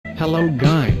Hello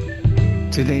guy.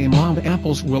 Today Mom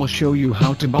Apples will show you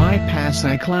how to bypass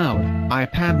iCloud,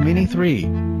 iPad mini 3.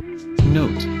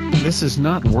 Note, this is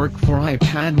not work for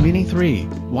iPad mini 3,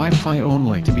 Wi-Fi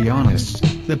only. To be honest,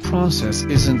 the process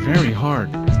isn't very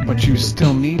hard, but you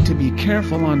still need to be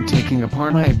careful on taking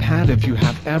apart iPad if you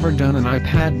have ever done an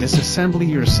iPad disassembly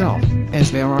yourself,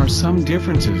 as there are some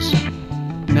differences.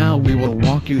 Now we will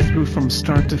walk you through from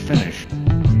start to finish.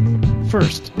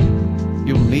 First,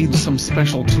 you'll need some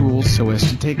special tools so as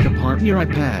to take apart your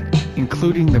iPad,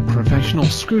 including the professional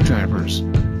screwdrivers,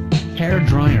 hair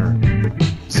dryer,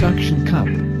 suction cup,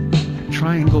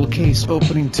 triangle case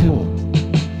opening tool,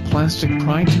 plastic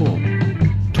pry tool,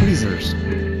 tweezers,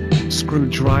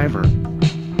 screwdriver,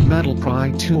 metal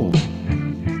pry tool.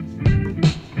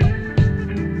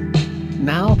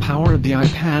 Now power the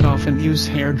iPad off and use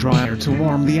hair dryer to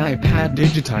warm the iPad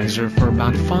digitizer for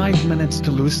about 5 minutes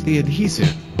to loose the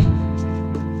adhesive.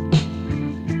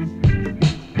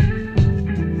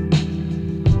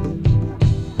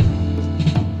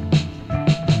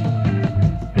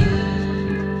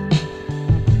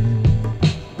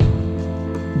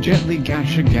 Gently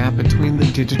gash a gap between the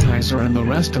digitizer and the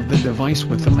rest of the device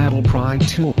with the metal pry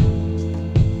tool.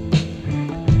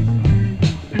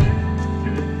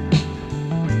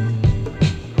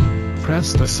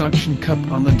 Press the suction cup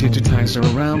on the digitizer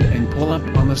around and pull up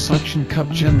on the suction cup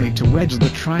gently to wedge the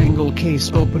triangle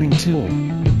case opening tool.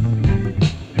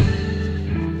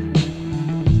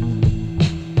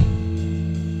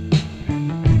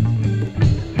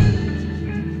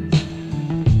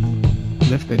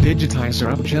 Lift the digitizer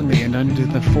up gently and undo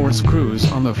the 4 screws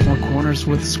on the 4 corners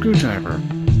with screwdriver.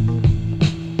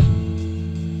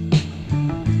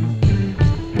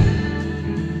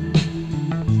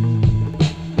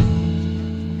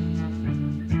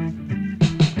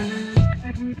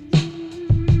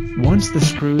 Once the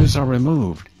screws are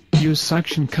removed, use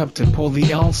suction cup to pull the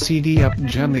LCD up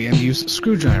gently and use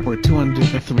screwdriver to undo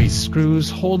the 3 screws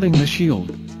holding the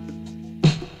shield.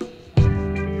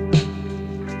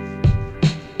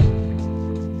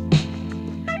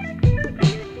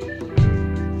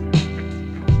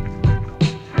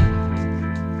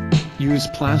 Use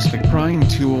plastic prying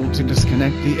tool to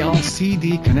disconnect the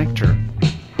LCD connector.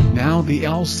 Now the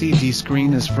LCD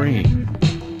screen is free.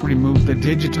 Remove the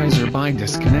digitizer by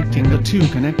disconnecting the 2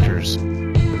 connectors.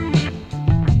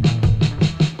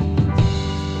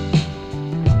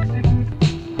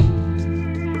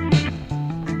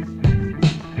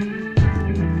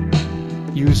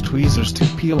 Use tweezers to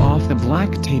peel off the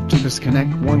black tape to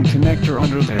disconnect 1 connector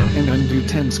under there and undo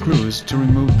 10 screws to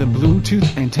remove the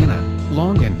Bluetooth antenna,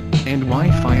 long N, and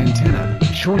Wi-Fi antenna,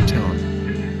 short tone.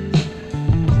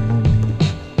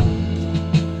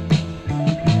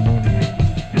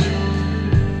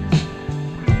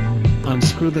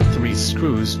 Unscrew the 3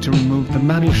 screws to remove the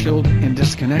metal shield and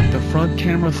disconnect the front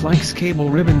camera flex cable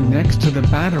ribbon next to the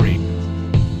battery.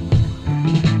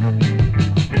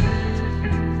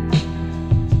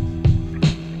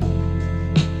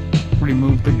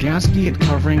 Remove the gasket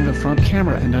covering the front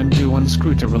camera and undo 1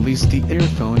 screw to release the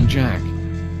earphone jack.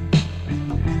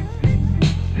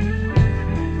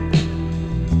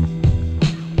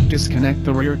 Disconnect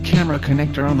the rear camera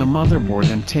connector on the motherboard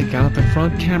and take out the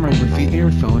front camera with the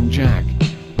earphone jack.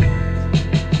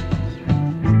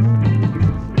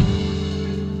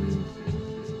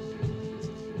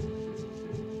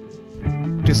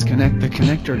 Disconnect the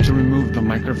connector to remove the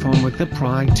microphone with the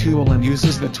pry tool and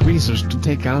uses the tweezers to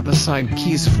take out the side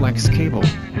keys flex cable.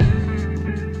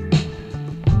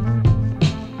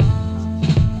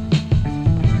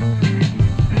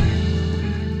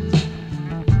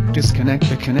 Disconnect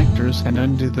the connectors and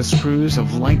undo the screws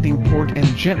of lightning port and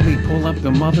gently pull up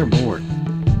the motherboard.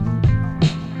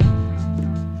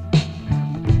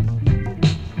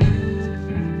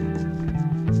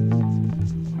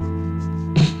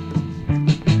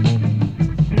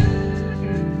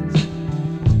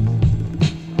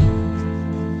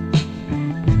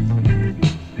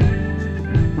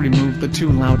 Remove the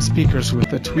 2 loudspeakers with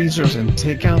the tweezers and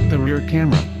take out the rear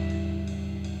camera.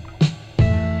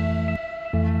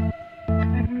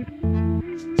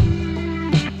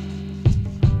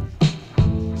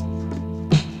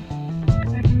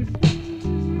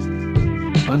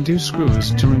 Undo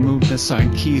screws to remove the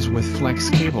side keys with flex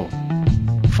cable.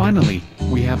 Finally,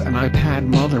 we have an iPad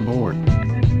motherboard.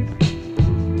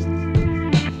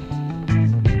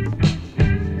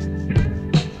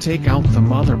 Take out the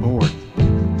motherboard.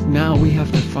 Now we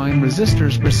have to find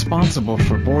resistors responsible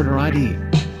for border ID.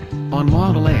 On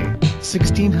Model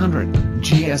A1600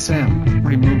 GSM,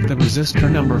 remove the resistor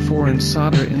number 4 and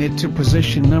solder in it to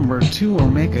position number 2 or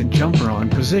make a jumper on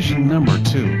position number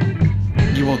 2.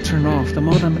 you will turn off the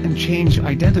modem and change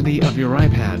identity of your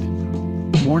iPad.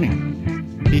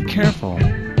 Warning: be careful.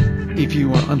 If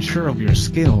you are unsure of your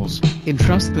skills,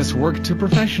 entrust this work to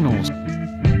professionals.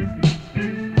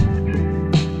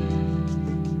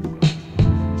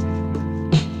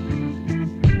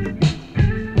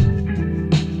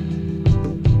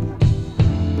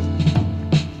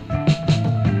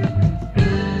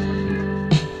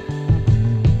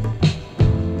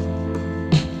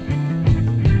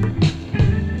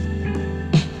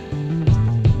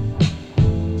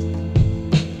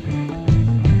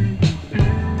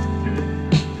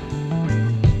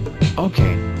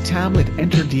 OK, tablet,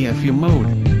 enter DFU mode.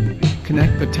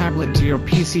 Connect the tablet to your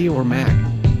PC or Mac.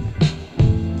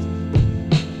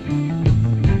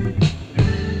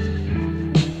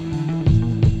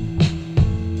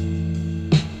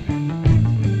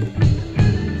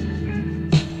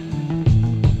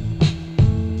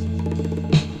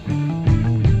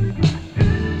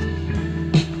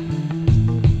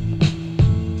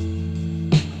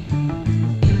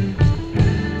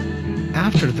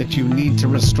 After that, you need to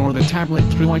restore the tablet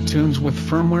through iTunes with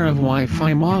firmware of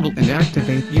Wi-Fi model and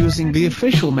activate using the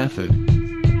official method.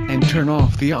 And turn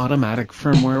off the automatic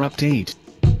firmware update.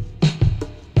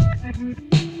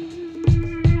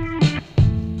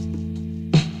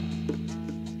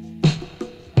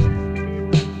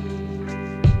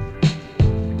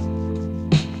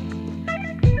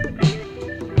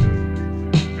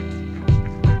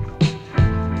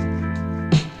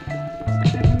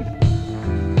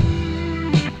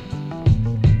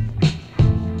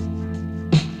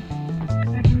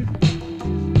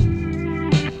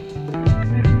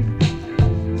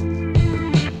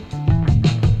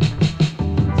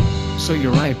 So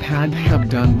your iPad have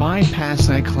done bypass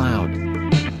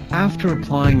iCloud. After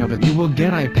applying of it, you will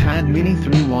get iPad mini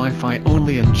 3 Wi-Fi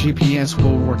only, and GPS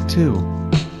will work too.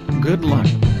 Good luck.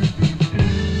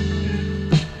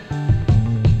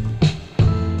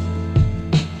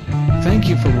 Thank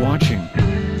you for watching.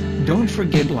 Don't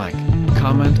forget like,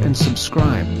 comment and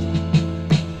subscribe.